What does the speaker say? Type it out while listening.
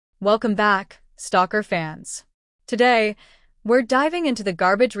Welcome back, Stalker fans. Today, we're diving into the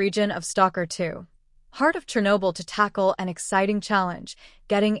garbage region of Stalker 2, heart of Chernobyl, to tackle an exciting challenge,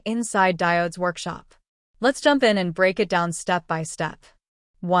 getting inside Diode's workshop. Let's jump in and break it down step by step.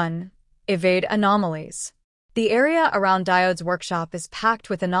 1. Evade anomalies. The area around Diode's workshop is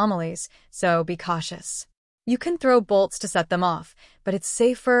packed with anomalies, so be cautious. You can throw bolts to set them off, but it's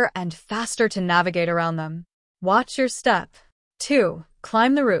safer and faster to navigate around them. Watch your step. 2.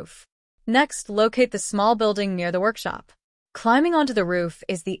 Climb the roof. Next, locate the small building near the workshop. Climbing onto the roof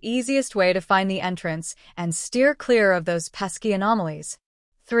is the easiest way to find the entrance and steer clear of those pesky anomalies.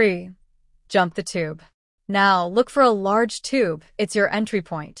 3. Jump the tube. Now, look for a large tube. It's your entry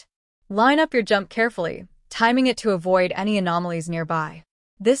point. Line up your jump carefully, timing it to avoid any anomalies nearby.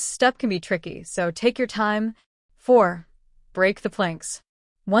 This step can be tricky, so take your time. 4. Break the planks.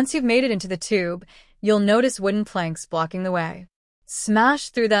 Once you've made it into the tube, you'll notice wooden planks blocking the way.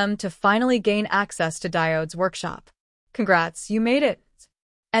 Smash through them to finally gain access to Diode's workshop. Congrats, you made it!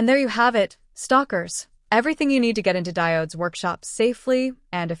 And there you have it, Stalkers. Everything you need to get into Diode's workshop safely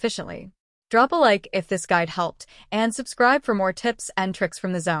and efficiently. Drop a like if this guide helped, and subscribe for more tips and tricks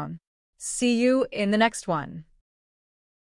from the zone. See you in the next one.